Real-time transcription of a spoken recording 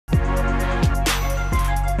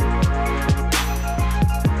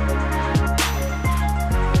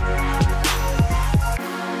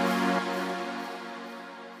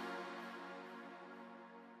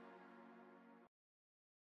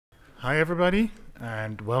Hi everybody,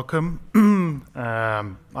 and welcome.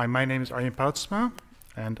 My name is Arjen Poutsma,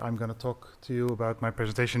 and I'm going to talk to you about my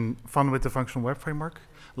presentation, Fun with the Functional Web Framework.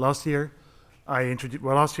 Last year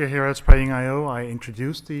here at Spreading.io, I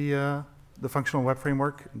introduced the Functional Web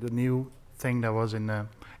Framework, the new thing that was in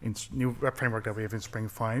new web framework that we have in Spring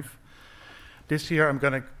 5. This year I'm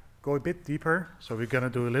going to go a bit deeper, so we're going to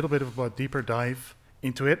do a little bit of a deeper dive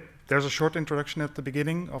into it. There's a short introduction at the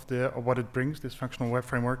beginning of what it brings, this functional web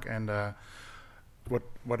framework, and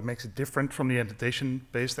what makes it different from the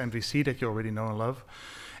annotation-based MVC that you already know and love.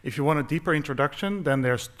 If you want a deeper introduction, then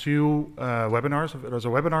there's two webinars. There's a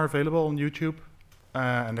webinar available on YouTube,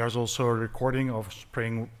 and there's also a recording of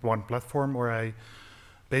Spring 1 platform where I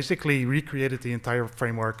basically recreated the entire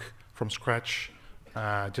framework from scratch,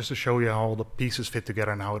 just to show you how all the pieces fit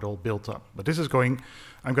together and how it all built up. But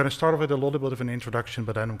I'm going to start off with a little bit of an introduction,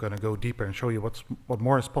 but then I'm going to go deeper and show you what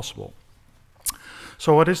more is possible.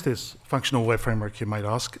 So what is this functional web framework, you might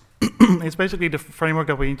ask? It's basically the framework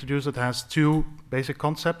that we introduced that has two basic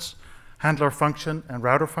concepts, handler function and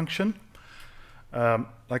router function.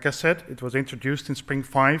 Like I said, it was introduced in Spring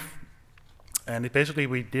 5, and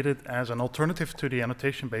we did it as an alternative to the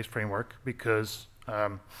annotation-based framework because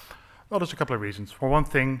well, there's a couple of reasons. For one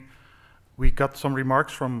thing, we got some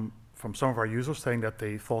remarks from some of our users saying that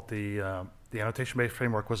they thought the annotation-based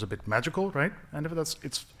framework was a bit magical, right? And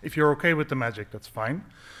if you're okay with the magic, that's fine.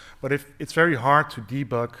 But it's very hard to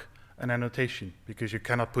debug an annotation because you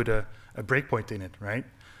cannot put a breakpoint in it, right?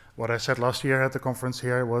 What I said last year at the conference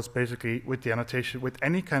here was basically with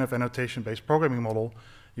any kind of annotation-based programming model,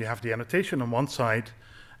 you have the annotation on one side,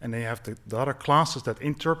 and then you have the other classes that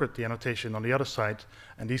interpret the annotation on the other side,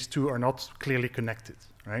 and these two are not clearly connected,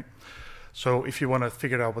 right? So if you want to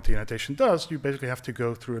figure out what the annotation does, you basically have to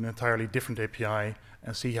go through an entirely different API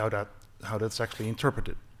and see how that's actually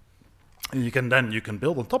interpreted. And you can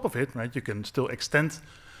build on top of it, right? You can still extend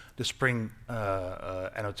the Spring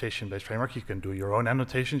annotation-based framework. You can do your own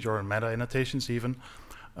annotations, your own meta annotations even.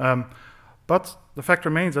 But the fact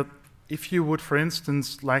remains that if you would, for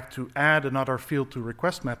instance, like to add another field to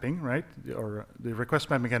request mapping, right, or the request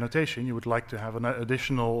mapping annotation, you would like to have an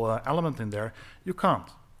additional element in there, you can't.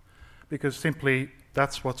 Because simply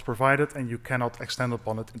that's what's provided and you cannot extend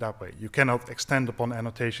upon it in that way. You cannot extend upon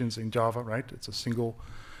annotations in Java, right? It's a single,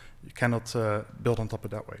 you cannot build on top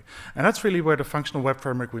of it that way. And that's really where the functional web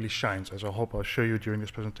framework really shines, as I hope I'll show you during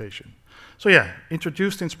this presentation. So yeah,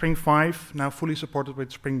 introduced in Spring 5, now fully supported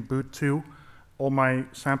with Spring Boot 2. All my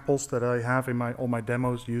samples that I have in all my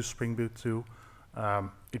demos use Spring Boot 2.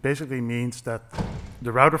 It basically means that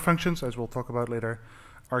the router functions, as we'll talk about later,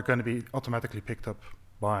 are going to be automatically picked up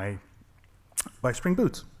by Spring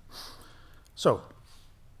Boot. So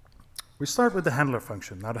we start with the handler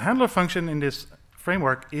function. Now the handler function in this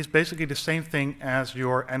framework is basically the same thing as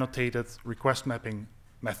your annotated request mapping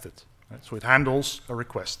method. Right? So it handles a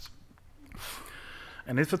request.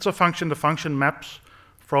 And if it's a function, the function maps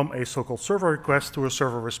from a so-called server request to a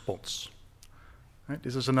server response. Right?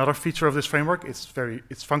 This is another feature of this framework.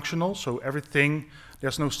 It's functional, so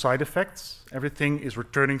there's no side effects. Everything is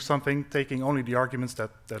returning something, taking only the arguments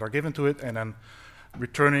that are given to it, and then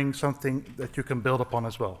returning something that you can build upon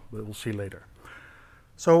as well, but we'll see later.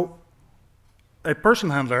 So a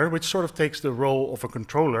person handler, which sort of takes the role of a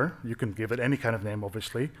controller, you can give it any kind of name,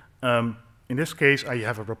 obviously. In this case, I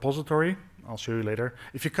have a repository. I'll show you later.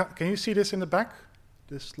 Can you see this in the back?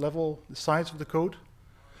 This level, the size of the code.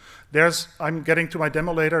 I'm getting to my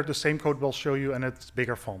demo later, the same code will show you and it's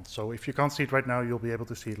bigger font. So if you can't see it right now, you'll be able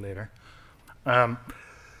to see it later. And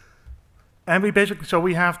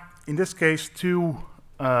we have, in this case, two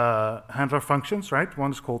handler functions, right?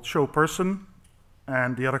 One is called show person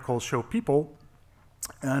and the other called show people.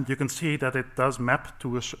 And you can see that it does map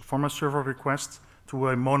from a server request to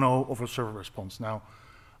a mono of a server response. Now,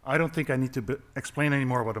 I don't think I need to explain any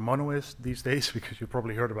more what a mono is these days because you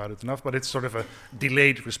probably heard about it enough, but it's sort of a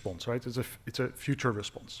delayed response, right? It's a future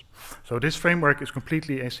response. So this framework is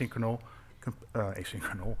completely asynchronous,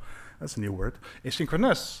 that's a new word,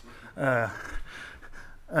 asynchronous.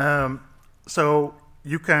 So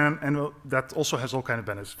you can, and that also has all kinds of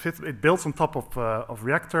benefits. It builds on top of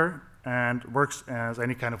Reactor and works as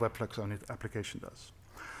any kind of Webflux application does.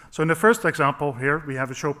 So in the first example here, we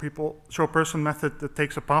have a show person method that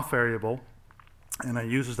takes a path variable and then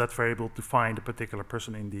uses that variable to find a particular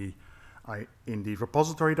person in the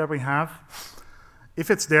repository that we have.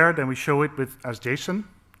 If it's there, then we show it as JSON,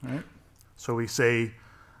 right? So we say,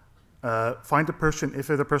 find the person. If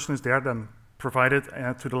the person is there, then provide it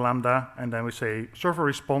to the Lambda, and then we say server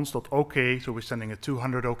response.OK, so we're sending a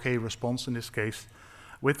 200 OK response in this case,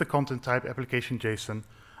 with the content type application JSON,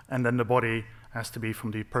 and then the body has to be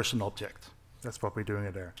from the person object. That's what we're doing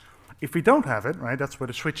it there. If we don't have it, right, that's where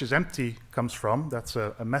the switch is empty comes from. That's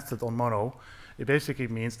a method on mono. It basically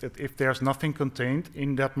means that if there's nothing contained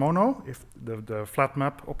in that mono, if the flat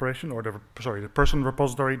map operation or the person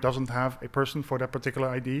repository doesn't have a person for that particular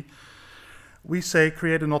ID, we say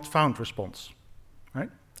create a not found response, right?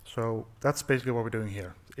 So that's basically what we're doing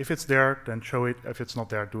here. If it's there, then show it. If it's not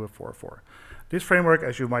there, do a 404. This framework,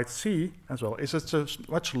 as you might see as well, is at a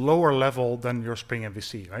much lower level than your Spring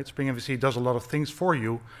MVC, right? Spring MVC does a lot of things for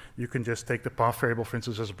you. You can just take the path variable, for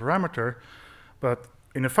instance, as a parameter, but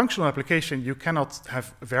in a functional application, you cannot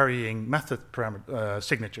have varying method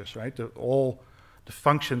signatures, right? All the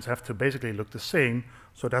functions have to basically look the same,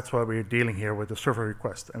 so that's why we're dealing here with the server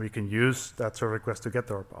request, and we can use that server request to get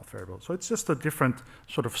our path variable. So it's just a different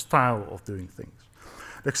sort of style of doing things.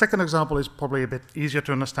 The second example is probably a bit easier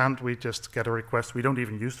to understand. We just get a request. We don't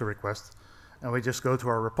even use the request. And we just go to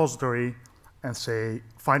our repository and say,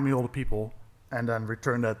 find me all the people, and then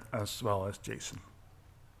return that as well as JSON.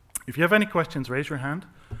 If you have any questions, raise your hand.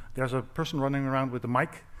 There's a person running around with the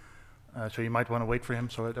mic, so you might want to wait for him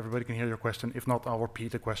so that everybody can hear your question. If not, I'll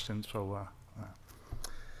repeat the question.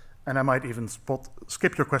 And I might even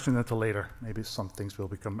skip your question until later. Maybe some things will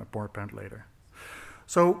become more apparent later.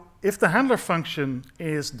 So if the handler function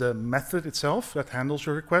is the method itself that handles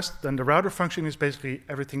your request, then the router function is basically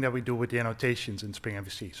everything that we do with the annotations in Spring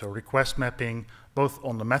MVC. So request mapping, both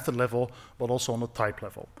on the method level, but also on the type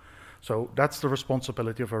level. So that's the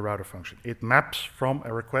responsibility of a router function. It maps from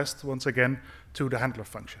a request, once again, to the handler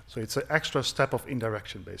function. So it's an extra step of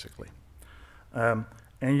indirection, basically. And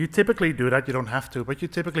you typically do that, you don't have to, but you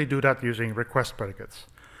typically do that using request predicates.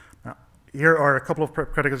 Now, here are a couple of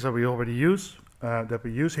predicates that we already use.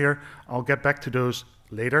 Here. I'll get back to those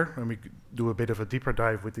later when we do a bit of a deeper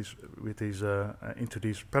dive into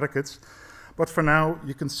these predicates. But for now,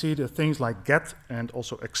 you can see the things like get and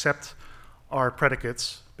also accept are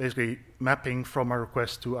predicates, basically mapping from a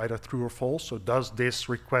request to either true or false. So does this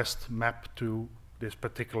request map to this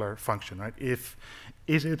particular function, right?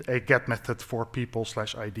 Is it a get method for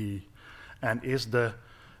people/ID? And is the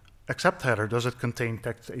accept header, does it contain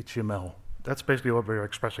text HTML? That's basically what we're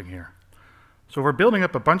expressing here. So we're building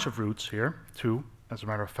up a bunch of routes here, two, as a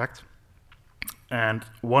matter of fact. And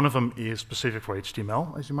one of them is specific for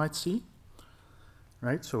HTML, as you might see.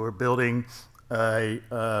 Right? So we're building a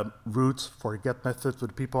route for a get method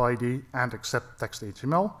with people ID and accept text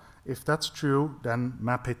HTML. If that's true, then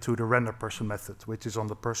map it to the render person method, which is on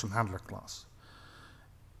the person handler class.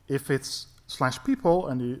 If it's /people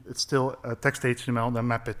and it's still text HTML, then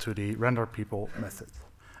map it to the render people method.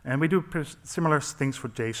 And we do similar things for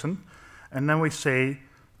JSON. And then we say,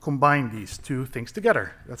 combine these two things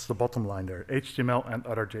together. That's the bottom line there, HTML and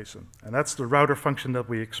other JSON. And that's the router function that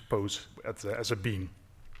we expose as a bean.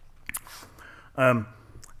 And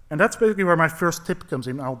that's basically where my first tip comes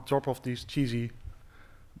in. I'll drop off these cheesy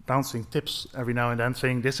bouncing tips every now and then,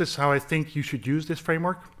 saying this is how I think you should use this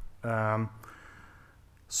framework.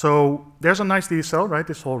 So there's a nice DSL, right?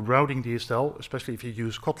 This whole routing DSL, especially if you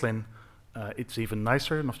use Kotlin, it's even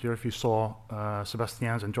nicer. I'm not sure if you saw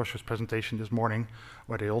Sebastian's and Josh's presentation this morning,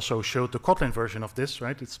 where they also showed the Kotlin version of this,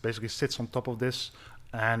 right? It basically sits on top of this,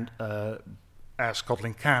 and as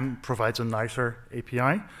Kotlin can, provides a nicer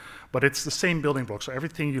API. But it's the same building block. So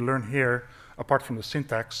everything you learn here, apart from the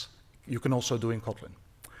syntax, you can also do in Kotlin.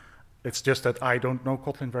 It's just that I don't know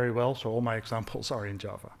Kotlin very well, so all my examples are in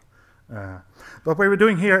Java. But what we're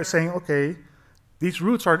doing here is saying, okay, these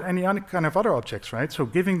routes are any kind of other objects, right? So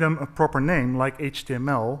giving them a proper name like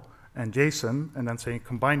HTML and JSON, and then saying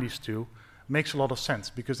combine these two, makes a lot of sense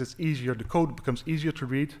because it's easier, the code becomes easier to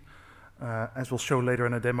read. As we'll show later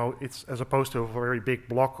in a demo, it's as opposed to a very big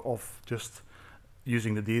block of just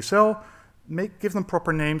using the DSL, give them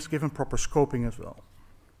proper names, give them proper scoping as well.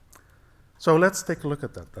 So let's take a look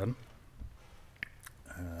at that then.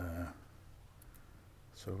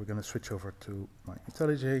 So we're going to switch over to my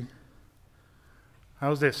IntelliJ.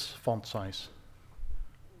 How's this font size?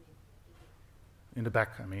 In the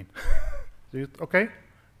back, I mean. Okay?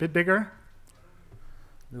 Bit bigger?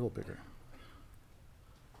 A little bigger.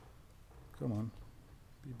 Come on.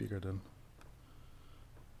 Be bigger then.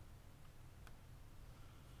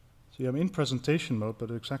 See, I'm in presentation mode,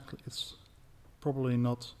 but exactly, it's probably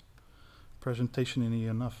not presentation-y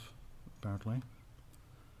enough, apparently.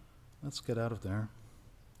 Let's get out of there.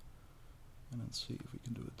 And let's see if we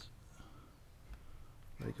can do it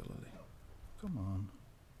regularly. Come on.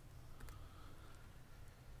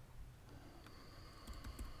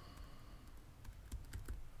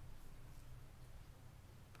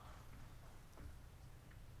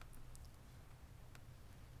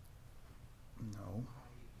 No.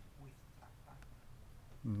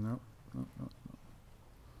 no.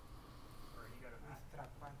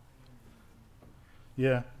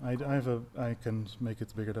 Yeah, I can make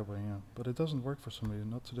it bigger that way, yeah. But it doesn't work for some reason,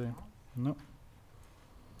 not today. No.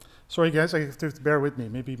 Sorry guys, I have to bear with me.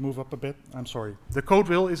 Maybe move up a bit. I'm sorry. The code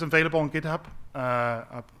is available on GitHub.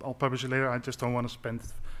 I'll publish it later. I just don't want to spend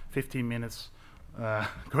 15 minutes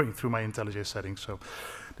going through my IntelliJ settings, so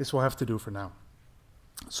this will have to do for now.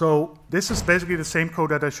 So this is basically the same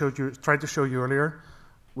code that I tried to show you earlier.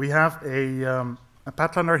 We have a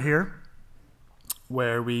path handler here,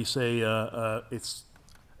 where we say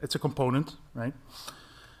it's a component, right?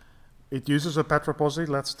 It uses a path repository.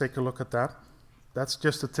 Let's take a look at that. That's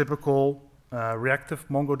just a typical reactive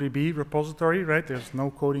MongoDB repository, right? There's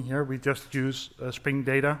no coding here. We just use Spring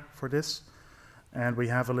Data for this. And we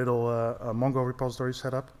have a little Mongo repository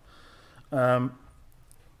set up.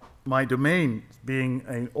 My domain, being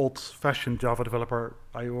an old-fashioned Java developer,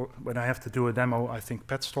 when I have to do a demo, I think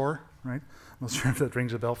pet store, right? I'm not sure if that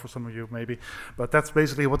rings a bell for some of you, maybe. But that's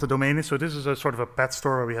basically what the domain is. So this is a sort of a pet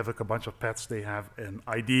store where we have a bunch of pets. They have an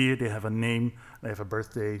ID, they have a name, they have a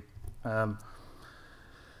birthday.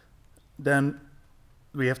 Then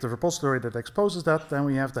we have the repository that exposes that. Then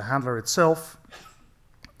we have the handler itself.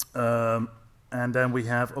 And then we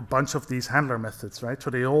have a bunch of these handler methods, right?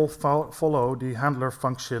 So they all follow the handler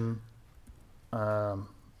function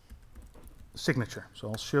signature. So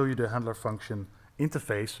I'll show you the handler function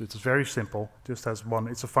interface. It's very simple. Just has one.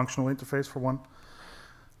 It's a functional interface for one.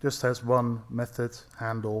 Just has one method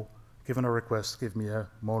handle. Given a request, give me a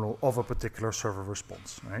mono of a particular server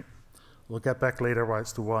response, right? We'll get back later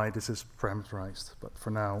as to why this is parameterized, but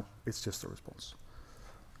for now, it's just a response.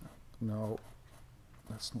 No,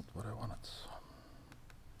 that's not what I wanted.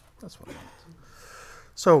 That's what I wanted.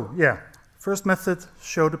 So yeah, first method,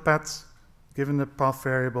 show the path, given the path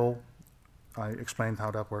variable. I explained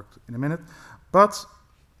how that worked in a minute. But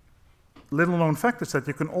little known fact is that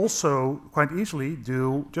you can also quite easily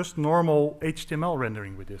do just normal HTML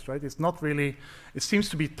rendering with this, right? It's not really, it seems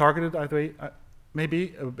to be targeted either way,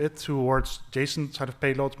 maybe a bit towards JSON side of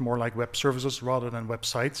payloads, more like web services rather than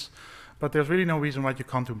websites. But there's really no reason why you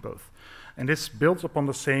can't do both. And this builds upon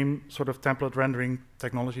the same sort of template rendering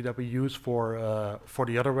technology that we use for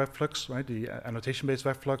the other Webflux, right? The annotation-based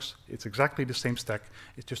Webflux. It's exactly the same stack.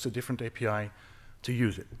 It's just a different API to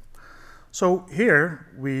use it. So here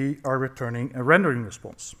we are returning a rendering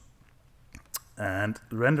response. And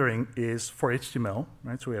rendering is for HTML,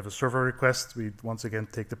 right? So we have a server request. We once again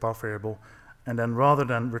take the path variable. And then rather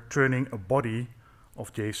than returning a body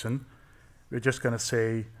of JSON, we're just going to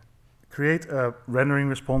say, create a rendering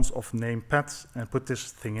response of name pet and put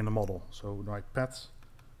this thing in the model. So write pet.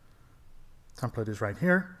 Template is right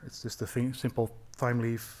here. It's just a simple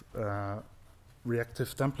TimeLeaf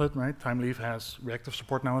reactive template, right? TimeLeaf has reactive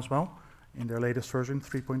support now as well in their latest version,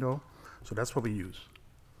 3.0. So that's what we use.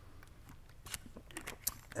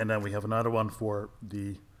 And then we have another one for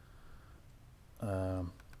the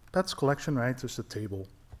pets collection, right? Just a table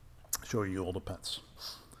showing you all the pets.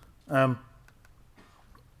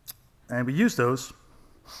 And we use those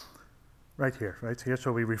right here.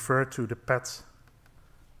 So we refer to the pet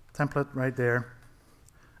template right there.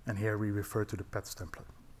 And here we refer to the pets template.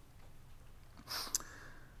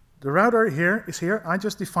 The router here is here. I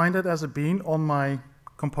just defined it as a bean on my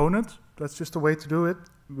component. That's just a way to do it.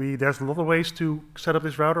 There's a lot of ways to set up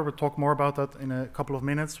this router. We'll talk more about that in a couple of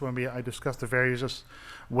minutes when I discuss the various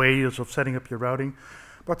ways of setting up your routing.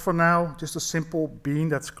 But for now, just a simple bean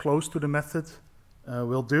that's close to the method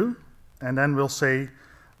will do. And then we'll say,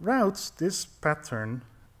 route this pattern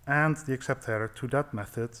and the accept header to that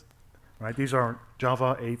method. Right? These are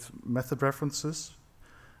Java 8 method references.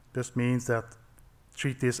 This means that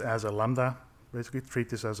treat this as a lambda, basically treat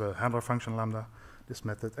this as a handler function lambda, this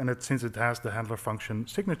method. And since it has the handler function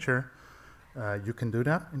signature, you can do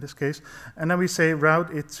that in this case. And then we say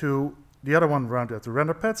route it to the other one, route it to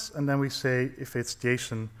render pets. And then we say if it's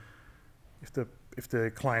JSON, if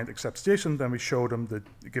the client accepts JSON, then we show them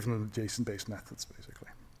give them the JSON-based methods, basically.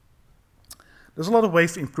 There's a lot of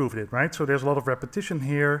ways to improve it, right? So there's a lot of repetition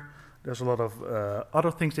here. There's a lot of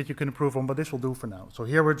other things that you can improve on, but this will do for now. So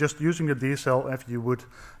here we're just using the DSL if you would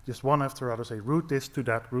just one after the other say route this to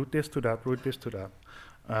that, route this to that, route this to that.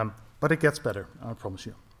 But it gets better, I promise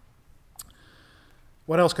you.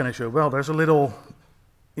 What else can I show? Well, there's a little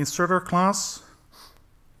inserter class.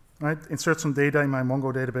 Right, insert some data in my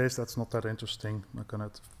Mongo database. That's not that interesting. I'm not going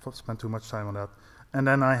to spend too much time on that. And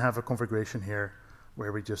then I have a configuration here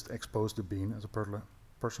where we just expose the bean as a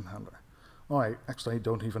person handler. Oh, I actually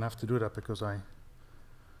don't even have to do that because I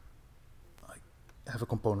have a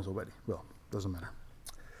component already. Well, doesn't matter.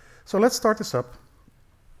 So let's start this up.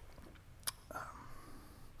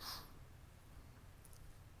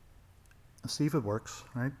 and see if it works,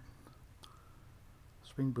 right?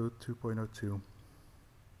 Spring Boot 2.02.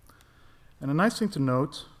 And a nice thing to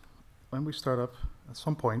note, when we start up, at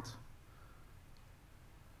some point,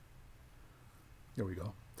 here we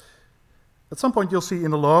go. At some point, you'll see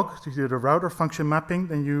in the log, to do the router function mapping,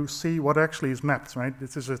 then you see what actually is mapped, right?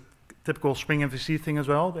 This is a typical Spring MVC thing as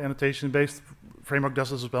well. The annotation-based framework does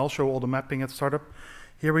this as well, show all the mapping at startup.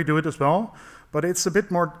 Here we do it as well, but it's a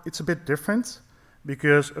bit different,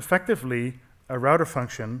 because effectively, a router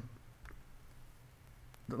function,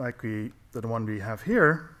 like the one we have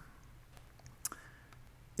here,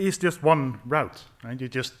 is just one route, right?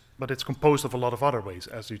 But it's composed of a lot of other ways,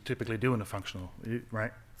 as you typically do in a functional,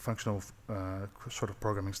 right? Functional sort of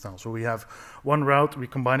programming style. So we have one route, we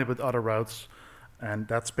combine it with other routes, and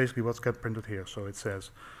that's basically what's get printed here. So it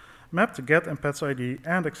says, map the get and pets ID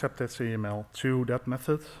and accept HTML to that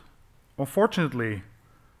method. Unfortunately,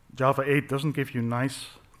 Java 8 doesn't give you nice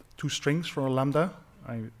two strings for a lambda.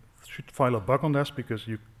 I should file a bug on this, because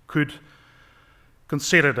you could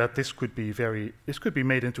consider that this could be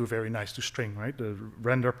made into a very nice toString, right? The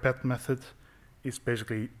render pet method is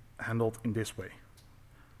basically handled in this way.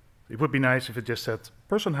 It would be nice if it just said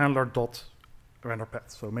person handler dot render pet.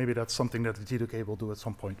 So maybe that's something that the GDK will do at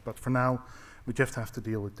some point. But for now, we just have to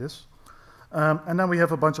deal with this. And then we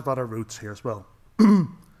have a bunch of other routes here as well.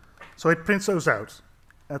 So it prints those out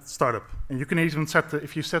at startup. And you can even set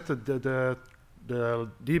if you set the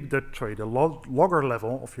logger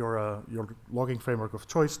level of your logging framework of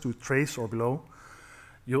choice to trace or below,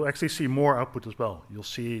 you'll actually see more output as well. You'll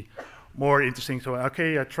see more interesting. So,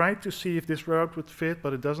 okay, I tried to see if this route would fit,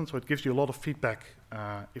 but it doesn't. So it gives you a lot of feedback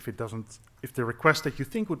if the request that you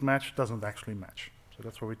think would match doesn't actually match. So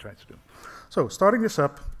that's what we try to do. So starting this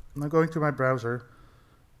up, I'm going to my browser.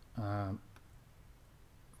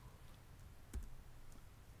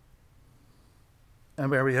 And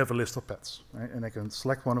where we have a list of pets, right? And I can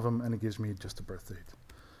select one of them, and it gives me just a birth date.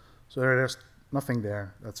 So there's nothing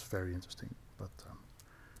there. That's very interesting, but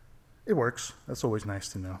it works. That's always nice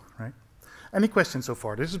to know, right? Any questions so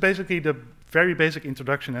far? This is basically the very basic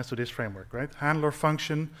introduction as to this framework, right? Handler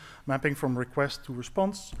function, mapping from request to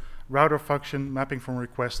response. Router function, mapping from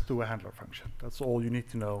request to a handler function. That's all you need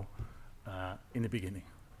to know in the beginning.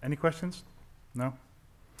 Any questions? No?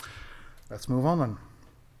 Let's move on then.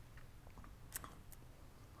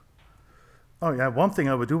 Oh yeah, one thing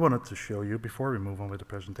I do wanted to show you before we move on with the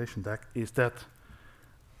presentation deck is that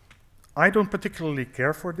I don't particularly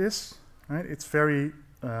care for this, right? It's very,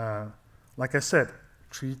 like I said,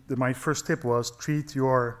 my first tip was treat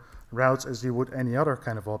your routes as you would any other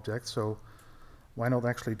kind of object. So why not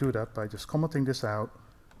actually do that by just commenting this out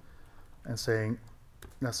and saying,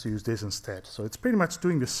 let's use this instead. So it's pretty much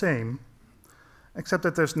doing the same, except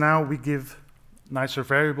that we give nicer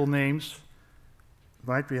variable names.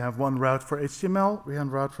 Right, we have one route for HTML, we have a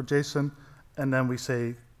route for JSON, and then we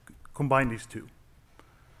say combine these two,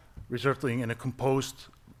 resulting in a composed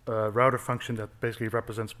router function that basically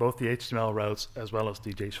represents both the HTML routes as well as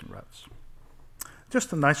the JSON routes.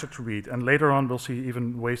 Just nicer to read, and later on we'll see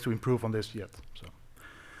even ways to improve on this yet. So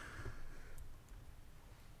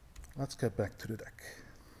let's get back to the deck.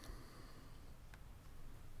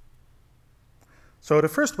 So the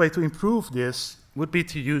first way to improve this would be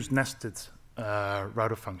to use nested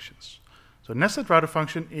router functions. So nested router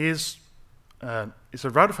function is a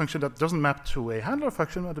router function that doesn't map to a handler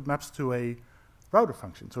function, but it maps to a router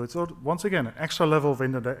function. So it's once again an extra level of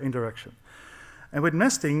indirection. And with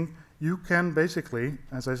nesting, you can basically,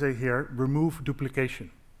 as I say here, remove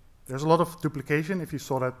duplication. There's a lot of duplication. If you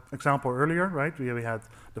saw that example earlier, right? We had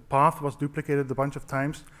the path was duplicated a bunch of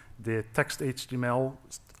times. The text HTML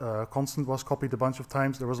constant was copied a bunch of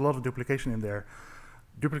times. There was a lot of duplication in there.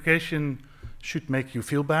 Duplication should make you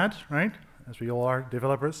feel bad, right? As we all are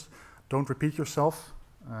developers. Don't repeat yourself.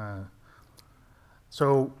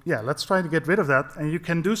 So yeah, let's try to get rid of that. And you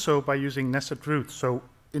can do so by using nested routes. So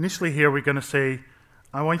initially here we're going to say,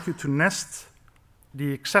 I want you to nest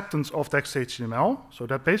the acceptance of text HTML. So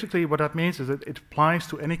that basically what that means is that it applies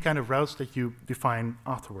to any kind of routes that you define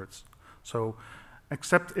afterwards. So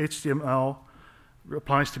accept HTML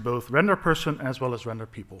applies to both render person as well as render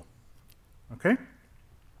people. Okay?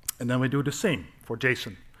 And then we do the same for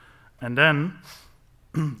JSON. And then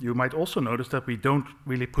you might also notice that we don't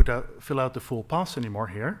really fill out the full paths anymore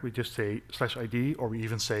here. We just say /ID, or we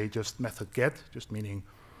even say just method get, just meaning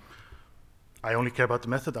I only care about the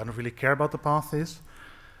method, I don't really care about the path is.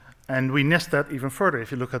 And we nest that even further.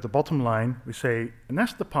 If you look at the bottom line, we say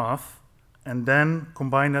nest the path, and then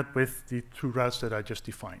combine that with the two routes that I just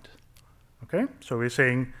defined. Okay, so we're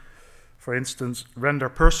saying, for instance, render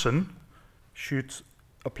person should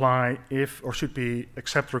apply if, or should be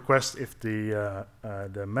accept request if the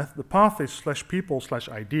path is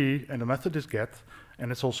 /people/id and the method is get,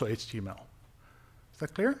 and it's also HTML. Is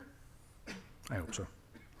that clear? I hope so.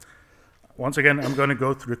 Once again, I'm going to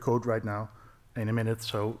go through the code right now in a minute,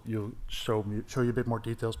 so you'll show you a bit more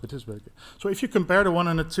details, but this is very good. So if you compare the 1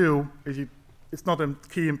 and the 2, it's not a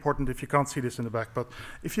key important if you can't see this in the back, but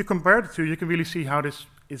if you compare the two, you can really see how this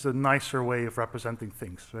is a nicer way of representing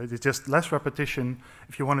things, right? It's just less repetition.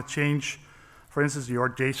 If you want to change, for instance, your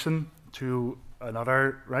JSON to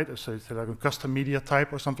another, right? So it's like a custom media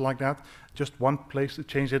type or something like that, just one place to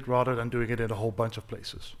change it rather than doing it in a whole bunch of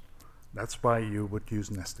places. That's why you would use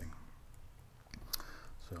nesting.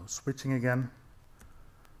 So switching again,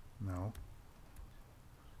 now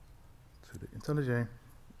to the IntelliJ.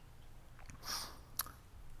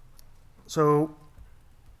 So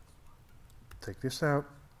take this out,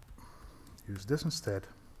 use this instead.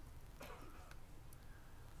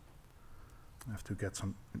 I have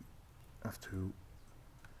to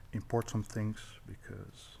import some things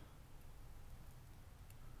because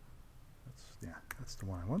that's the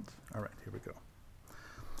one I want. All right, here we go.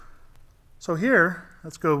 So here,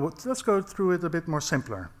 let's go through it a bit more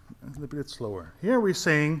simpler, a bit slower. Here we're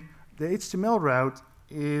saying the HTML route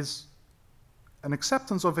is an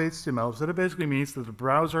acceptance of HTML. So that basically means that the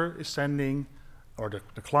browser is sending, or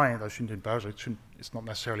the client, I shouldn't say browser, it's not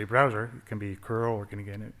necessarily browser, it can be curl or it can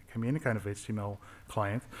be any kind of HTML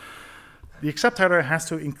client. The accept header has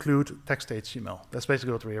to include text HTML. That's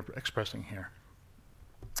basically what we're expressing here.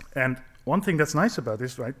 And one thing that's nice about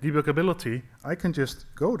this, right, debuggability, I can just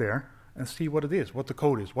go there and see what it is, what the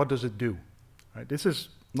code is, what does it do. Right? This is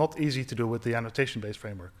not easy to do with the annotation-based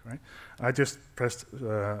framework. Right? I just pressed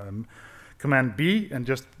Command B and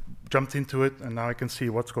just jumped into it, and now I can see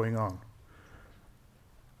what's going on.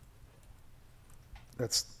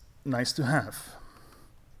 That's nice to have.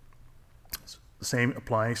 The same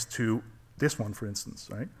applies to this one, for instance,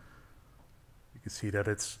 right? You can see that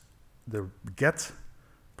it's the get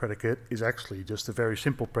predicate is actually just a very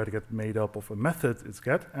simple predicate made up of a method, it's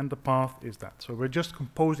get, and the path is that. So we're just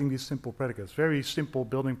composing these simple predicates, very simple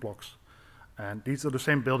building blocks. And these are the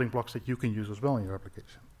same building blocks that you can use as well in your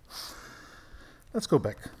application. Let's go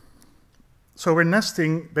back. So we're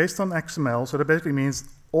nesting based on XML, so that basically means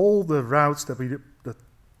all the routes that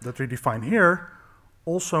we define here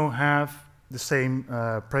also have the same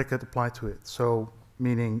predicate applied to it. So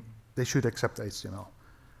meaning they should accept HTML.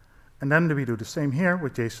 And then we do the same here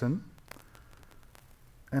with JSON.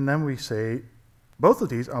 And then we say, both of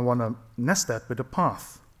these, I want to nest that with a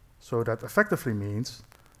path. So that effectively means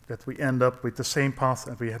that we end up with the same path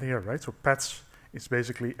that we had here, right? So paths is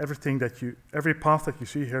basically everything every path that you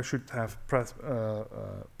see here should have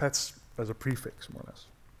paths as a prefix, more or less.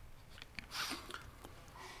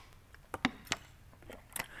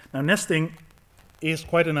 Now, nesting is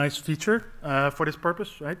quite a nice feature for this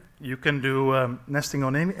purpose, right? You can do nesting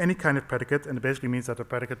on any kind of predicate, and it basically means that the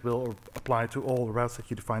predicate will apply to all the routes that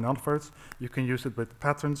you define afterwards. You can use it with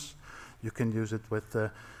patterns. You can use it with,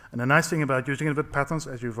 and the nice thing about using it with patterns,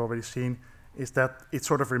 as you've already seen, is that it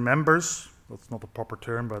sort of remembers, well, it's not a proper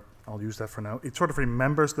term, but I'll use that for now. It sort of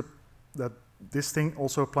remembers that this thing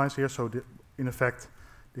also applies here, so in effect,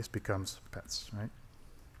 this becomes paths, right?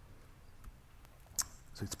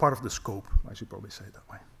 So it's part of the scope, I should probably say it that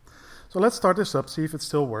way. So let's start this up, see if it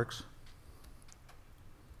still works.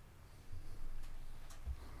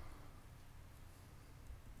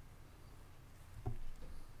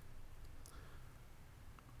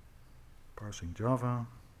 Parsing Java.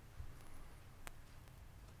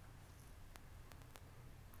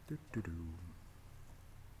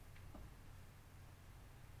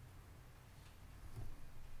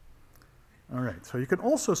 All right, so you can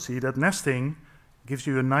also see that nesting gives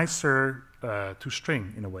you a nicer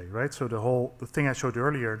toString in a way, right? So the thing I showed you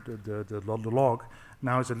earlier, the log,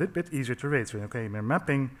 now is a little bit easier to read. So okay, we're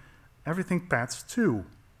mapping everything paths to.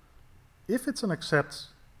 If it's an accept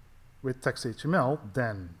with text HTML,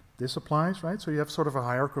 then this applies, right? So you have sort of a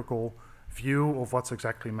hierarchical view of what's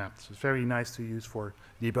exactly mapped. So it's very nice to use for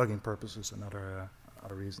debugging purposes and other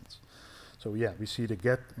reasons. So yeah, we see the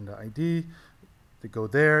get and the ID. They go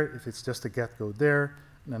there. If it's just a get, go there.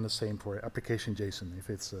 And then the same for application JSON.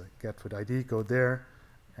 If it's a get with ID, go there.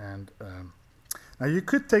 And now you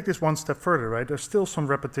could take this one step further, right? There's still some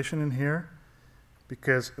repetition in here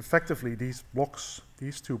because effectively these blocks,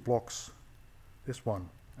 these two blocks, this one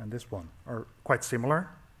and this one, are quite similar,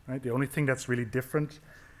 right? The only thing that's really different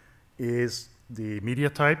is the media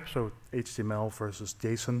type, so HTML versus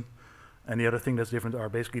JSON. And the other thing that's different are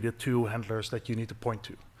basically the two handlers that you need to point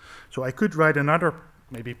to. So I could write another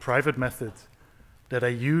maybe private method that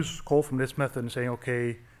I call from this method and saying,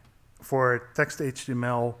 okay, for text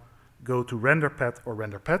HTML, go to render pet or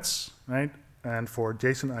render pets, right? And for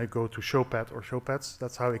JSON, I go to show pet or show pets.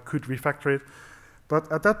 That's how I could refactor it.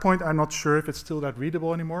 But at that point, I'm not sure if it's still that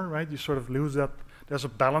readable anymore, right? You sort of lose that. There's a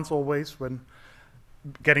balance always when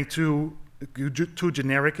getting too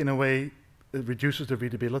generic in a way, it reduces the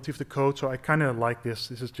readability of the code. So I kind of like this.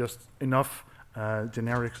 This is just enough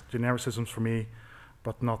genericisms for me,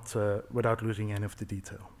 but not without losing any of the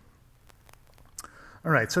detail.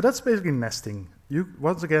 All right, so that's basically nesting.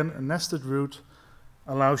 Once again, a nested route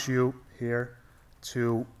allows you here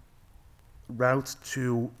to route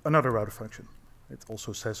to another router function. It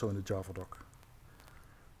also says so in the Java doc.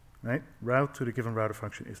 Right? Route to the given router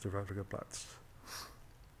function if the router applies.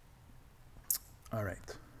 All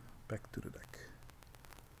right, back to the deck.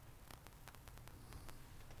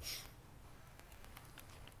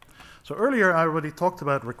 So earlier I already talked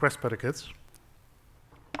about request predicates.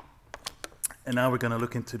 And now we're going to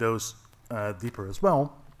look into those deeper as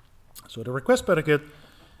well. So the request predicate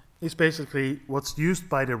is basically what's used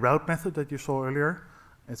by the route method that you saw earlier.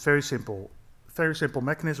 It's very simple. Very simple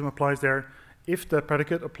mechanism applies there. If the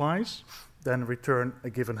predicate applies, then return a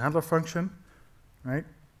given handler function, right?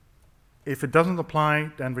 If it doesn't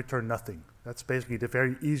apply, then return nothing. That's basically the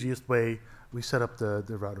very easiest way we set up the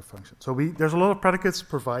router function. So there's a lot of predicates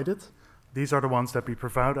provided. These are the ones that we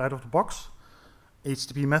provide out of the box.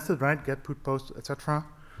 HTTP method, right? Get, put, post, etc.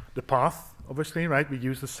 The path, obviously, right? We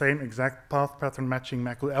use the same exact path pattern matching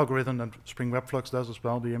algorithm that Spring Webflux does as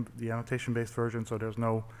well, the annotation-based version, so there's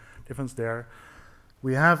no difference there.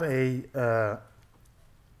 We have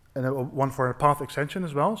one for a path extension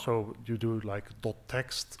as well, so you do like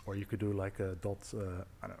 .text, or you could do like a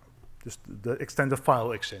I don't know, just the extended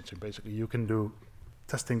file extension, basically. You can do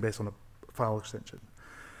testing based on a file extension.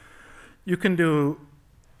 You can do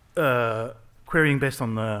querying based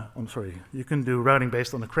on you can do routing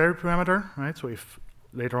based on the query parameter, right? So if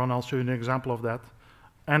later on I'll show you an example of that.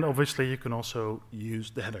 And obviously you can also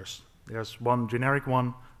use the headers. There's one generic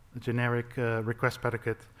one, a generic request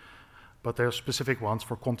predicate, but there are specific ones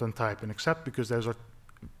for content type and accept because those are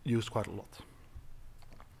used quite a lot.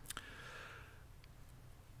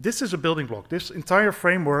 This is a building block. This entire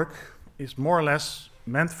framework is more or less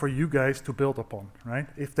meant for you guys to build upon, right?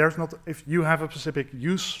 If you have a specific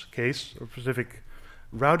use case or specific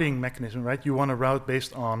routing mechanism, right? You want to route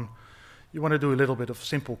based on, you want to do a little bit of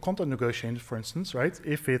simple content negotiation, for instance, right?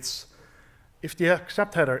 If the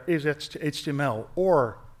accept header is HTML,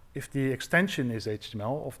 or if the extension is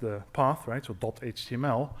HTML of the path, right? So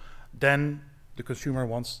 .html, then the consumer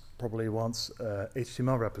probably wants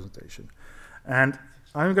HTML representation. And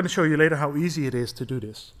I'm going to show you later how easy it is to do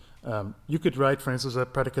this. You could write, for instance, a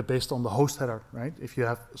predicate based on the host header, right? If you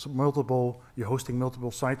have you're hosting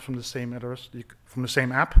multiple sites from the same address, from the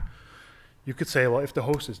same app, you could say, well, if the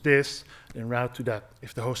host is this, then route to that.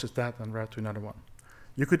 If the host is that, then route to another one.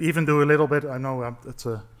 You could even do a little bit, I know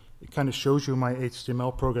it kind of shows you my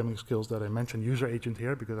HTML programming skills that I mentioned user agent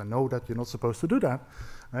here, because I know that you're not supposed to do that,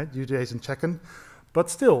 right? User agent check-in.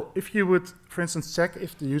 But still, if you would, for instance, check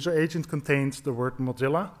if the user agent contains the word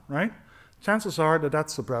Mozilla, right? Chances are that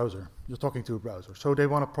that's a browser. You're talking to a browser. So they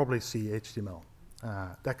want to probably see HTML,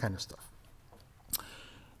 that kind of stuff.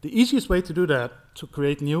 The easiest way to do that, to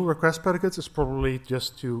create new request predicates, is probably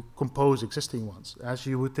just to compose existing ones, as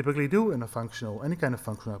you would typically do in any kind of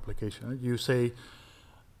functional application. You say,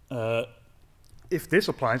 if this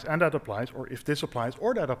applies and that applies, or if this applies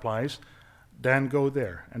or that applies, then go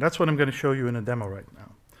there. And that's what I'm going to show you in a demo right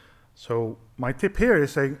now. So my tip here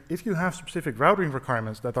is saying, if you have specific routing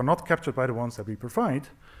requirements that are not captured by the ones that we provide,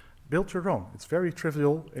 build your own. It's very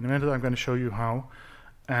trivial. In a minute, I'm going to show you how.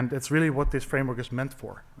 And that's really what this framework is meant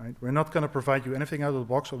for, right? We're not going to provide you anything out of the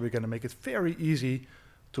box, but we're going to make it very easy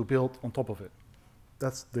to build on top of it.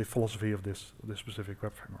 That's the philosophy of this specific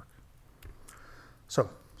web framework. So,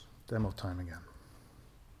 demo time again.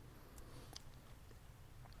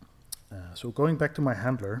 So going back to my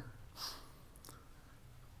handler,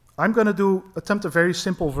 I'm going to attempt a very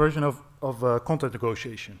simple version of content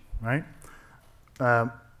negotiation, right?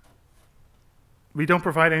 We don't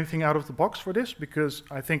provide anything out of the box for this because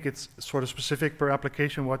I think it's sort of specific per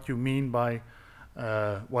application what you mean by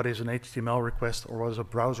what is an HTML request or what is a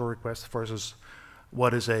browser request versus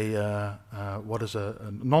what is a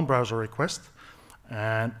non-browser request.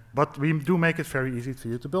 But we do make it very easy for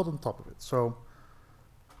you to build on top of it. So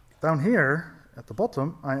down here at the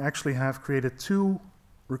bottom, I actually have created two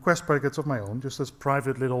request predicates of my own, just as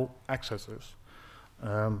private little accessors.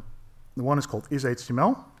 The one is called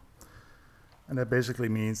isHTML, and that basically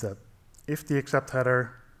means that if the accept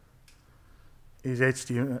header is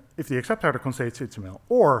HTML, if the accept header contains HTML,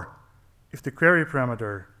 or if the query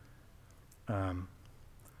parameter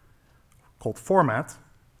called format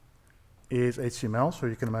is HTML, so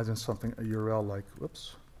you can imagine something, a URL like,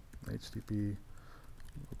 whoops, HTTP,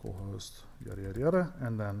 localhost, yada, yada, yada,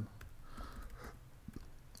 and then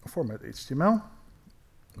format HTML.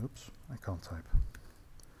 Oops, I can't type.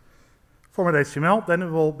 Format HTML, then it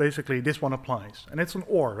will basically, this one applies. And it's an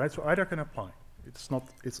or, right? So either can apply.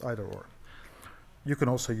 It's either or. You can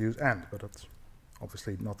also use and, but that's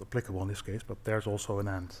obviously not applicable in this case, but there's also an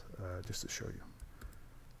and, just to show you.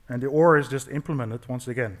 And the or is just implemented, once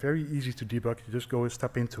again, very easy to debug. You just go a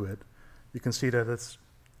step into it. You can see that its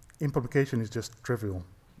implementation is just trivial.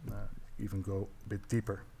 Even go a bit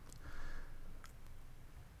deeper.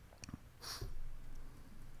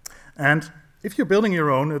 And if you're building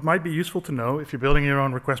your own, it might be useful to know, if you're building your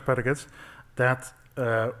own request predicates, that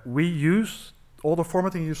we use all the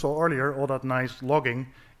formatting you saw earlier, all that nice logging,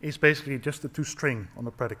 is basically just the toString on the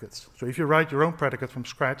predicates. So if you write your own predicate from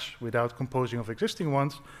scratch without composing of existing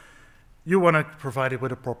ones, you want to provide it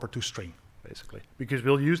with a proper toString, basically, because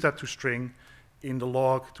we'll use that toString in the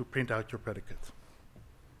log to print out your predicate.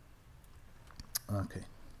 Okay.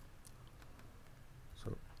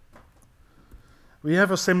 So we have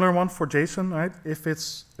a similar one for JSON, right? If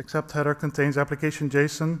its accept header contains application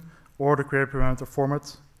JSON or the query parameter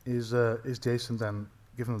format is JSON, then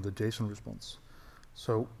give them the JSON response.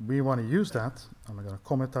 So we want to use that. I'm going to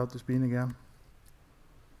comment out this bean again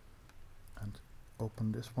and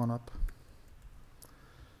open this one up.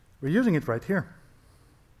 We're using it right here.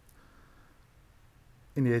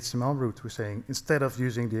 In the HTML root, we're saying instead of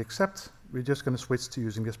using the accept, we're just going to switch to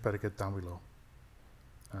using this predicate down below.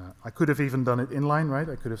 I could have even done it inline, right?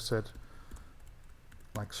 I could have said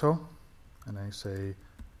like so, and I say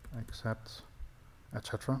accept,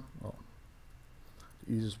 etc. Well,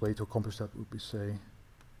 the easiest way to accomplish that would be say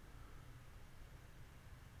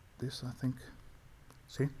this, I think.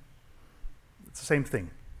 See? It's the same thing.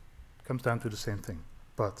 It comes down to the same thing.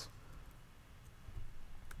 But,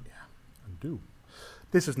 yeah, undo.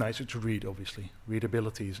 This is nicer to read, obviously.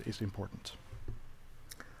 Readability is important.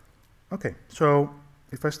 Okay, so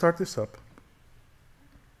if I start this up,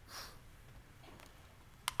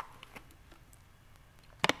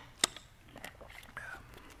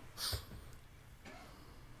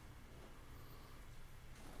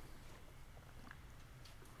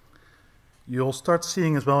 you'll start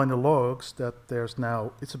seeing as well in the logs that there's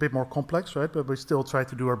now, it's a bit more complex, right? But we still try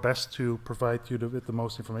to do our best to provide you with the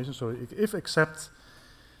most information. So if accept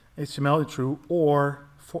HTML is true, or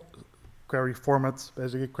query format,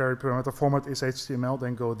 basically query parameter format is HTML,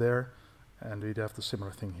 then go there, and we'd have the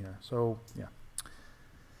similar thing here. So yeah.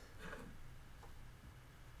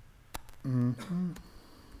 I'm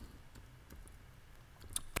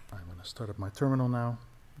going to start up my terminal now.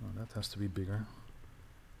 Oh, that has to be bigger.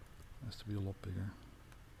 Has to be a lot bigger.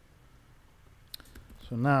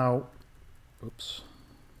 So now, oops.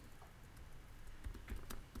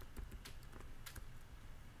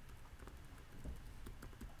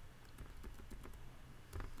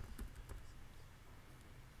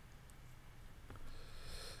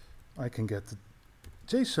 I can get the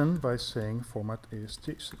JSON by saying format is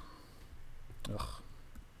JSON. Ugh.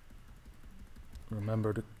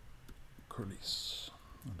 Remember the curlies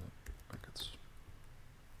and the brackets.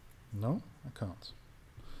 No, I can't.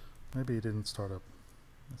 Maybe it didn't start up.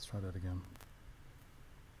 Let's try that again.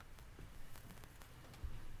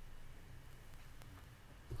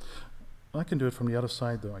 I can do it from the other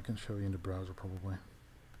side, though. I can show you in the browser, probably.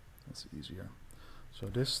 That's easier. So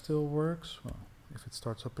this still works. Well, if it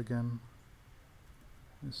starts up again,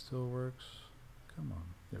 it still works. Come on.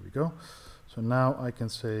 There we go. So now I can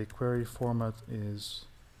say query format is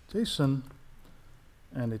JSON,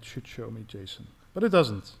 and it should show me JSON. But it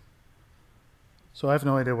doesn't. So I have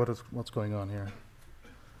no idea what's going on here.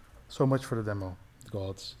 So much for the demo,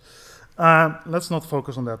 gods. Let's not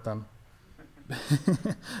focus on that then.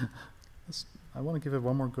 I want to give it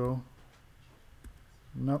one more go.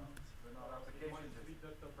 No.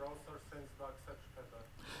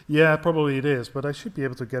 Yeah, probably it is, but I should be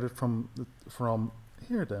able to get it from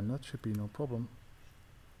here then. That should be no problem.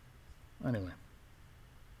 Anyway.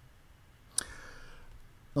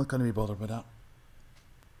 Not going to be bothered with that.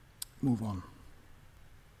 Move on.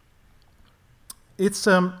 It's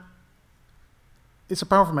a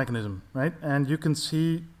powerful mechanism, right? And you can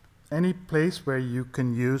see any place where you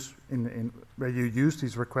can use where you use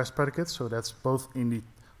these request predicates. So that's both in the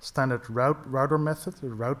standard router method, the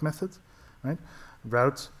route method, right?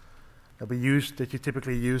 Route that you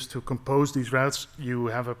typically use to compose these routes. You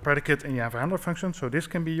have a predicate and you have a handler function. So this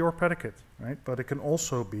can be your predicate, right? But it can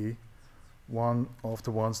also be one of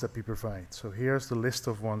the ones that we provide. So here's the list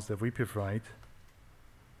of ones that we provide.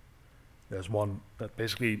 There's one that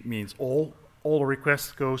basically means all the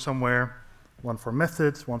requests go somewhere, one for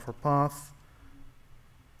methods, one for path.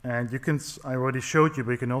 And you can, I already showed you,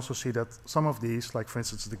 but you can also see that some of these, like for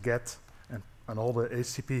instance the get and all the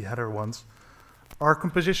HTTP header ones, are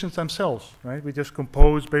compositions themselves, right? We just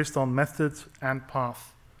compose based on method and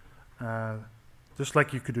path, just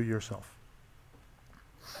like you could do yourself.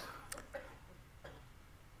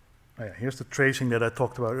 Oh yeah, here's the tracing that I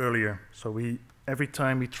talked about earlier. So every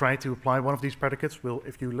time we try to apply one of these predicates,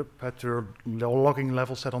 if you look at your logging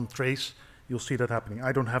level set on trace, you'll see that happening.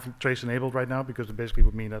 I don't have trace enabled right now because it basically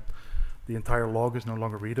would mean that the entire log is no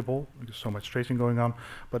longer readable. There's so much tracing going on.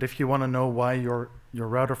 But if you want to know why your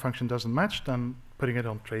router function doesn't match, then putting it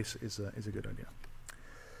on trace is a good idea.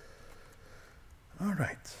 All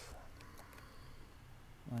right.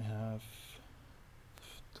 I have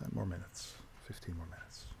 10 more minutes, 15 more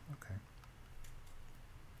minutes. Okay.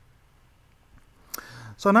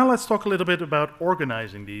 So now let's talk a little bit about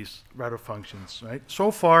organizing these router functions, right?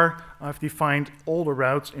 So far, I've defined all the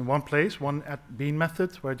routes in one place, one at bean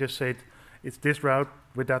method, where I just said it's this route,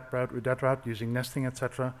 with that route, using nesting,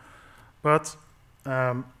 etc. But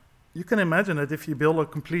you can imagine that if you build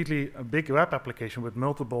a big web application with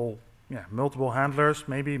multiple handlers,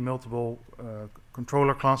 maybe multiple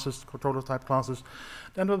controller type classes,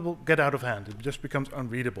 then it will get out of hand. It just becomes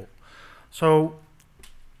unreadable. So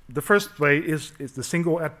the first way is the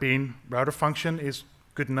single @bean router function is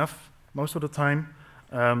good enough most of the time.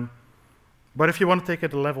 But if you want to take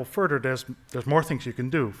it a level further, there's more things you can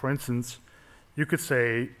do. For instance, you could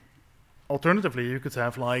say, alternatively, you could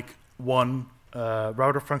have like one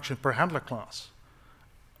router function per handler class,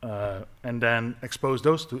 and then expose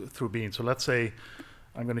those through bean. So let's say,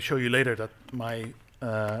 I'm going to show you later that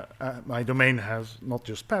my domain has not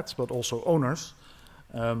just pets, but also owners.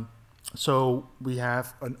 So we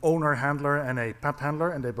have an owner handler and a pet handler,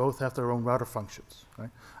 and they both have their own router functions. Right?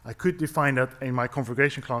 I could define that in my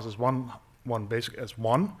configuration class as one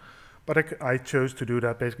but I chose to do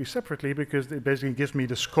that basically separately because it basically gives me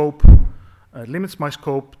the scope, limits my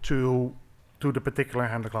scope to the particular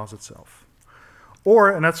handler class itself. Or,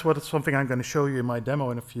 and that's something I'm going to show you in my demo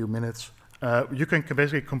in a few minutes, you can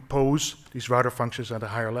basically compose these router functions at a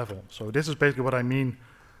higher level. So this is basically what I mean.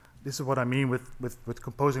 This is what I mean with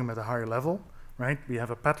composing them at a higher level, right? We have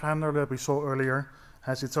a pet handler that we saw earlier,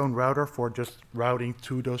 has its own router for just routing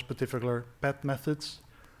to those particular pet methods,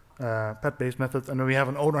 pet-based methods, and then we have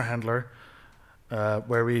an owner handler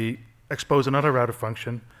where we expose another router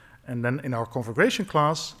function, and then in our configuration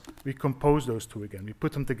class, we compose those two again. We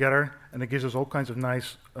put them together, and it gives us all kinds of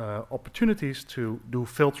nice opportunities to do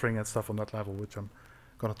filtering and stuff on that level, which I'm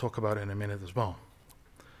going to talk about in a minute as well.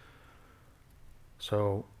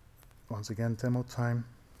 So, once again, demo time.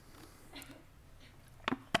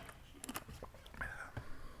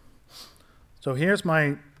 So here's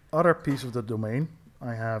my other piece of the domain.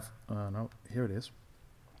 I have, no, here it is.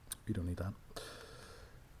 We don't need that.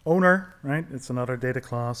 Owner, right? It's another data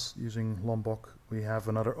class using Lombok. We have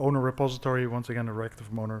another owner repository, once again, a directive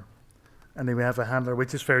from owner. And then we have a handler,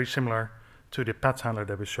 which is very similar to the pets handler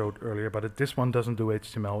that we showed earlier, but this one doesn't do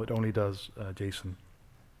HTML, it only does JSON.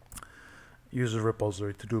 Uses a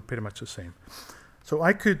repository to do pretty much the same. So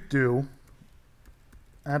I could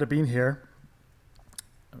add a bean here,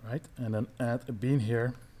 right? And then add a bean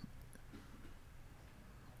here.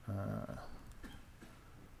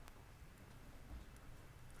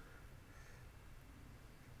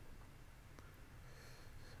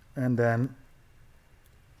 And then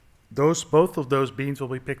both of those beans will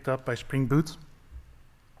be picked up by Spring Boot.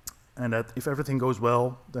 And that if everything goes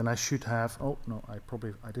well, then I should have, oh no,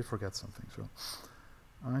 I did forget something. So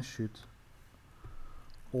I should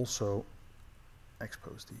also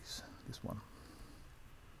expose this one.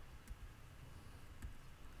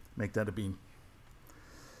 Make that a bean,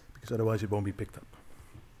 because otherwise it won't be picked up.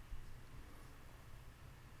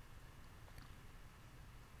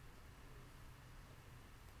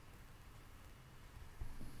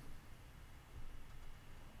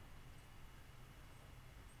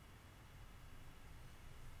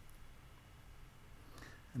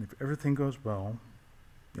 And if everything goes well,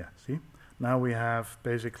 yeah, see? Now we have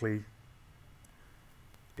basically,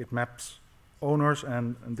 it maps owners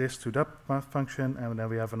and this to that function, and then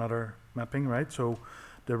we have another mapping, right? So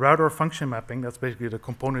the router function mapping, that's basically the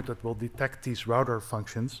component that will detect these router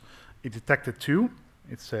functions. It detected two.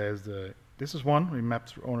 It says this is one, we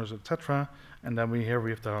mapped owners, etc. And then here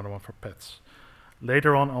we have the other one for pets.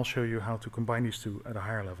 Later on, I'll show you how to combine these two at a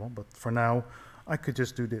higher level, but for now, I could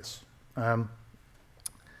just do this.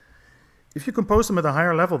 If you compose them at a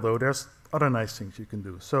higher level, though, there's other nice things you can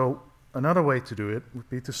do. So another way to do it would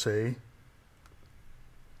be to say,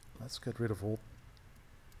 let's get rid of all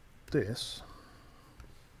this.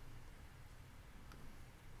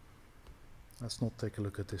 Let's not take a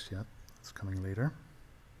look at this yet. It's coming later.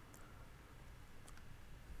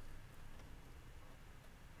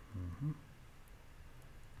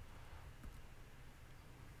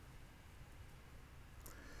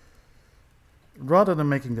 Rather than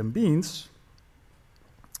making them beans,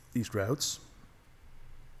 these routes,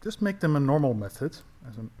 just make them a normal method,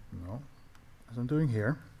 as I'm doing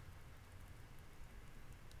here.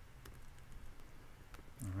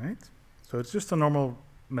 All right. So it's just a normal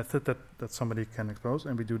method that somebody can expose,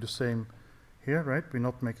 and we do the same here, right? We're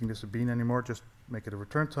not making this a bean anymore, just make it a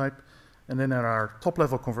return type. And then in our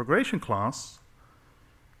top-level configuration class,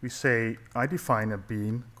 we say I define a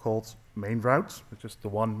bean called main route, which is the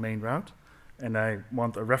one main route. And I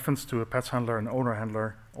want a reference to a pets handler, an owner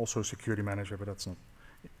handler, also a security manager, but that's not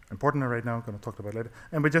important right now. I'm going to talk about it later.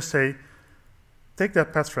 And we just say, take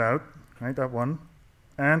that pets route, right, that one,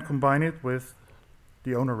 and combine it with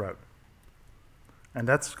the owner route. And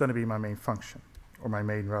that's going to be my main function, or my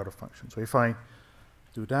main router function. So if I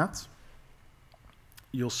do that,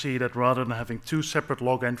 you'll see that rather than having two separate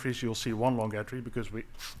log entries, you'll see one log entry, because we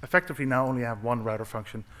effectively now only have one router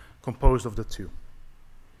function composed of the two.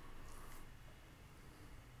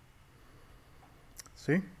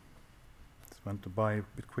 See? It went by a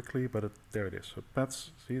bit quickly, but there it is. So pets,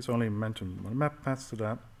 see, it's only mentioned on the map, pets to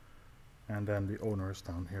that, and then the owner is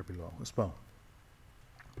down here below as well.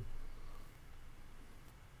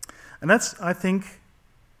 And that's, I think,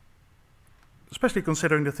 especially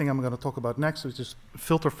considering the thing I'm going to talk about next, which is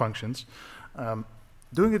filter functions.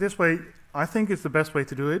 Doing it this way, I think, is the best way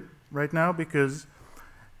to do it right now, because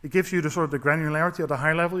it gives you the sort of the granularity at the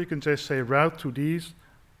high level. You can just say route to these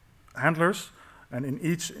handlers. And in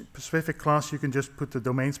each specific class, you can just put the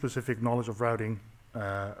domain-specific knowledge of routing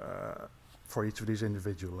for each of these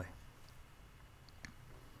individually.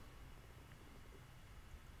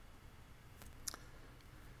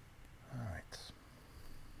 All right.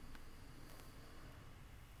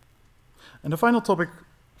 And the final topic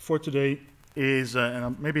for today is,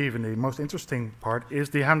 and maybe even the most interesting part, is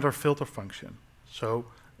the handler filter function. So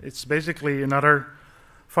it's basically another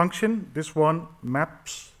function. This one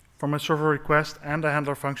maps from a server request and a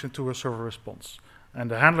handler function to a server response.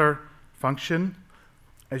 And the handler function,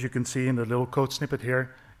 as you can see in the little code snippet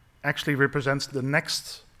here, actually represents the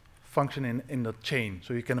next function in the chain.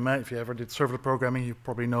 So you can imagine, if you ever did servlet programming, you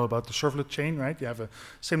probably know about the servlet chain, right? You have a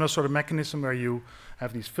similar sort of mechanism where you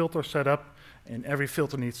have these filters set up, and every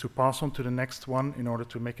filter needs to pass on to the next one in order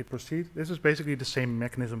to make it proceed. This is basically the same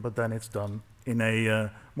mechanism, but then it's done in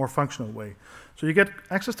a more functional way. So you get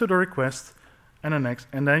access to the request, and the next,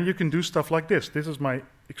 and then you can do stuff like this. This is my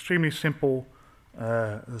extremely simple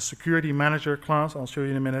security manager class. I'll show you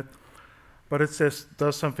in a minute. But it says,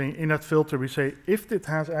 does something in that filter. We say, if it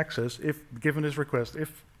has access, if given this request,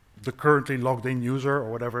 if the currently logged in user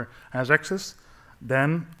or whatever has access,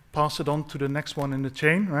 then pass it on to the next one in the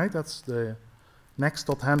chain, right? That's the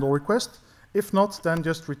next.handle request. If not, then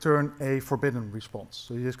just return a forbidden response.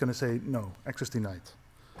 So you're just going to say, no, access denied.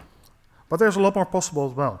 But there's a lot more possible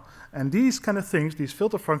as well. And these kind of things, these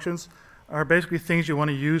filter functions, are basically things you want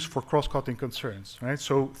to use for cross-cutting concerns, right?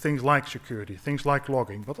 So things like security, things like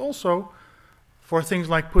logging, but also for things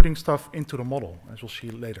like putting stuff into the model, as we'll see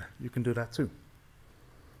later. You can do that too.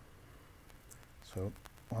 So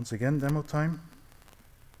once again, demo time.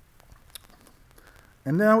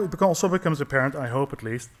 And now it also becomes apparent, I hope at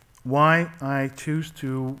least, why I choose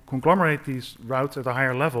to conglomerate these routes at a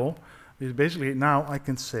higher level. Is basically now I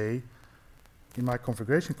can say, in my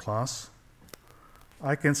configuration class,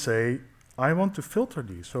 I can say, I want to filter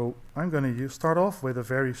these. So I'm going to start off with a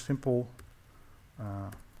very simple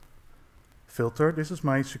filter. This is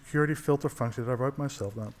my security filter function that I wrote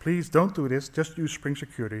myself. Now, please don't do this. Just use Spring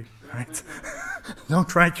Security, right? Don't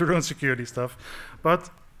try your own security stuff. But,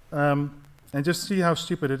 and just see how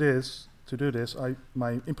stupid it is to do this.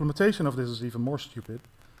 My implementation of this is even more stupid.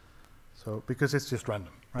 So, because it's just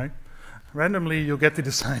random, right? Randomly, you'll get to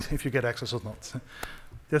decide if you get access or not.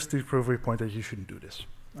 Just to prove your point that you shouldn't do this.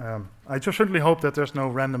 I just certainly hope that there's no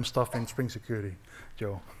random stuff in Spring Security,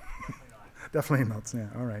 Joe. Definitely not, yeah,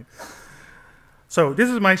 all right. So this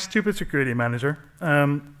is my stupid security manager.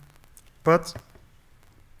 But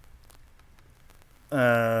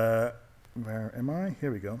where am I?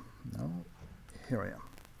 Here we go. No, here I am.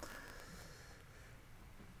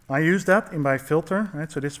 I use that in my filter, right?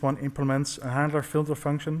 So this one implements a handler filter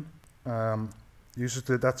function. uses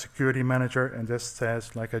that security manager and just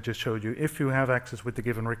says, like I just showed you, if you have access with the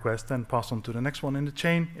given request, then pass on to the next one in the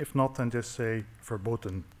chain. If not, then just say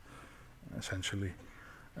verboten, essentially.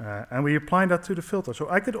 And we apply that to the filter. So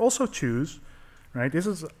I could also choose, right, this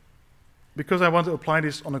is, because I want to apply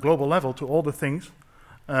this on a global level to all the things,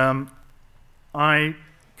 I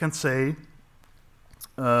can say,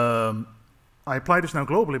 I apply this now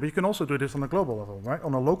globally, but you can also do this on a global level, right?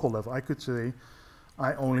 On a local level, I could say,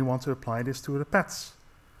 I only want to apply this to the pets.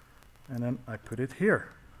 And then I put it here,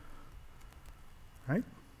 right?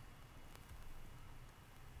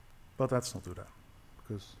 But let's not do that,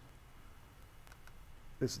 because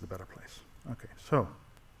this is the better place. Okay, so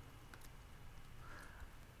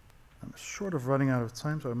I'm sort of running out of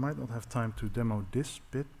time, so I might not have time to demo this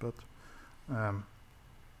bit, but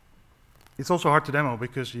it's also hard to demo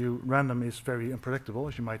because random is very unpredictable,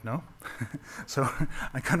 as you might know. So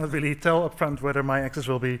I cannot really tell upfront whether my access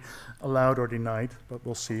will be allowed or denied, but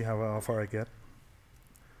we'll see how far I get.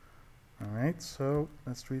 All right, so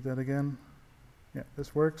let's read that again. Yeah,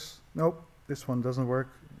 this works. Nope, this one doesn't work.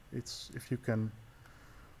 It's if you can,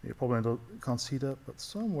 you probably can't see that, but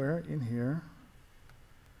somewhere in here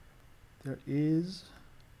there is,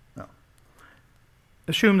 no.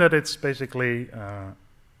 Assume that it's basically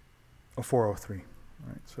a 403,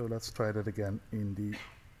 right? So let's try that again in the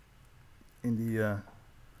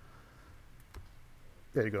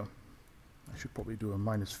there you go. I should probably do a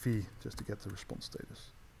 -v just to get the response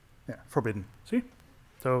status. Yeah, forbidden, see?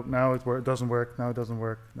 So now it doesn't work, now it doesn't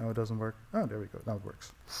work, now it doesn't work. Oh, there we go, now it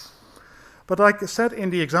works. But like I said in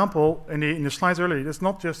the example, in the slides earlier, it's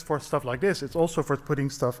not just for stuff like this, it's also for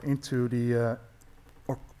putting stuff into the,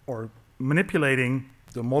 or manipulating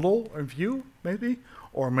the model or view, maybe,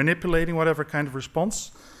 or manipulating whatever kind of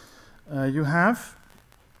response you have.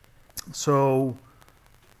 So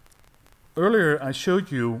earlier I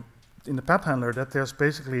showed you in the pet handler that there's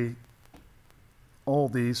basically all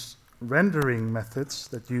these rendering methods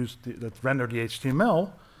that render the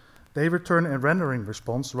HTML. They return a rendering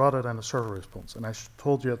response rather than a server response. And I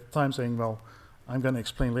told you at the time saying, well, I'm going to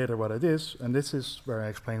explain later what it is, and this is where I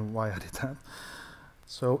explain why I did that.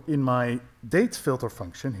 So in my date filter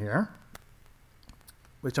function here,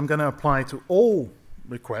 which I'm going to apply to all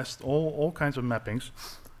requests, all kinds of mappings,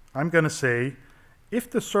 I'm going to say, if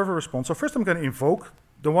the server response, so first I'm going to invoke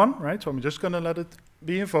the one, right? So I'm just going to let it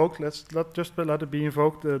be invoked. Let's just let it be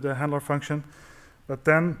invoked, the handler function. But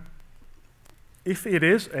then, if it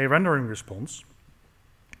is a rendering response,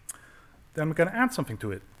 then we're going to add something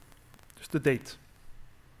to it, just the date,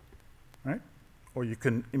 right? Or you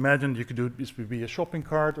can imagine you could do this would be a shopping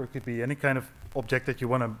cart, or it could be any kind of object that you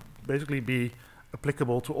want to basically be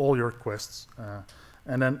applicable to all your requests.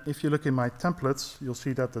 And then if you look in my templates, you'll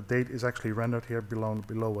see that the date is actually rendered here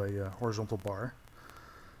below a horizontal bar.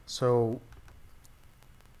 So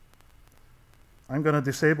I'm going to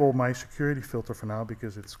disable my security filter for now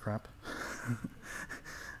because it's crap.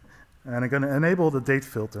 And I'm going to enable the date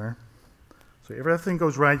filter. So if everything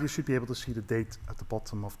goes right, you should be able to see the date at the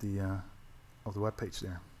bottom of the web page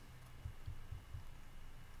there.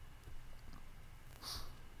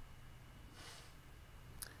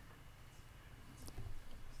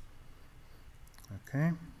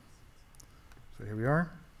 Okay. So here we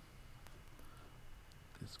are.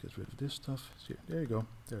 Let's get rid of this stuff. See, there you go.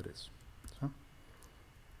 There it is. So.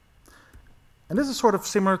 And this is sort of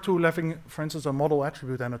similar to having, for instance, a model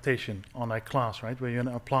attribute annotation on a class, right? Where you're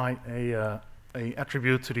going to apply a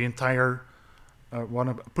attribute to the entire,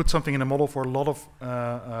 want to put something in a model for a lot of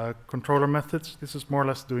controller methods. This is more or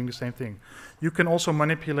less doing the same thing. You can also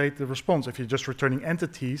manipulate the response. If you're just returning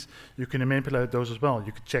entities, you can manipulate those as well.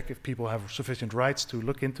 You can check if people have sufficient rights to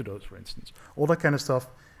look into those, for instance. All that kind of stuff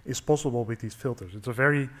is possible with these filters. It's a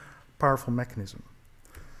very powerful mechanism.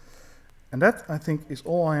 And that, I think, is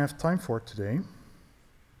all I have time for today.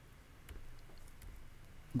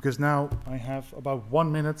 Because now I have about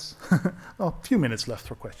 1 minute, well, a few minutes left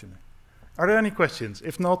for questioning. Are there any questions?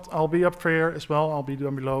 If not, I'll be up here as well. I'll be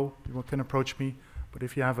down below. You can approach me. But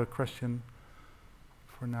if you have a question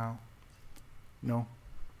for now, no?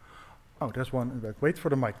 Oh, there's one in the back. Wait for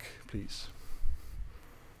the mic, please.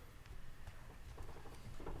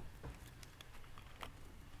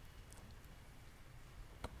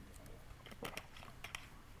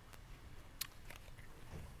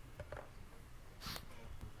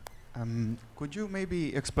 Could you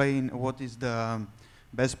maybe explain what is the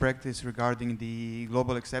best practice regarding the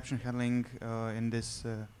global exception handling in this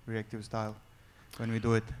reactive style when we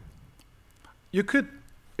do it? You could,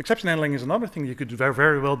 exception handling is another thing you could very,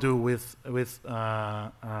 very well do with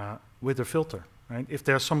a filter, right? If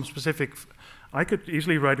there's some specific, I could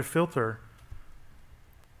easily write a filter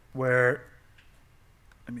where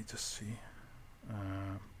let me just see.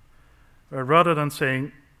 Rather than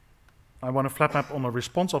saying, I want a flat map on a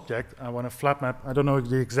response object, I want a flat map, I don't know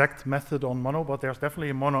the exact method on Mono, but there's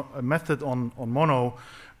definitely a method on Mono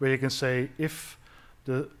where you can say, if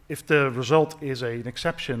the result is an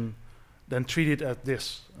exception, then treat it as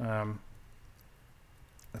this.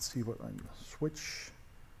 Let's see what I switch.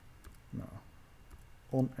 No.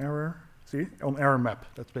 On error. See? On error map.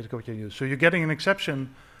 That's basically what you use. So you're getting an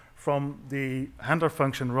exception from the handler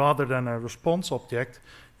function rather than a response object.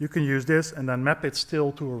 You can use this and then map it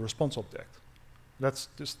still to a response object.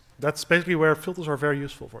 That's basically where filters are very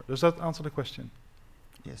useful for. Does that answer the question?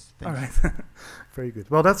 Yes, thanks. All right. Very good.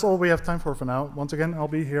 Well, that's all we have time for now. Once again, I'll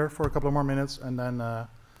be here for a couple of more minutes, and then I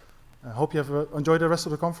hope you have enjoyed the rest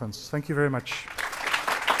of the conference. Thank you very much.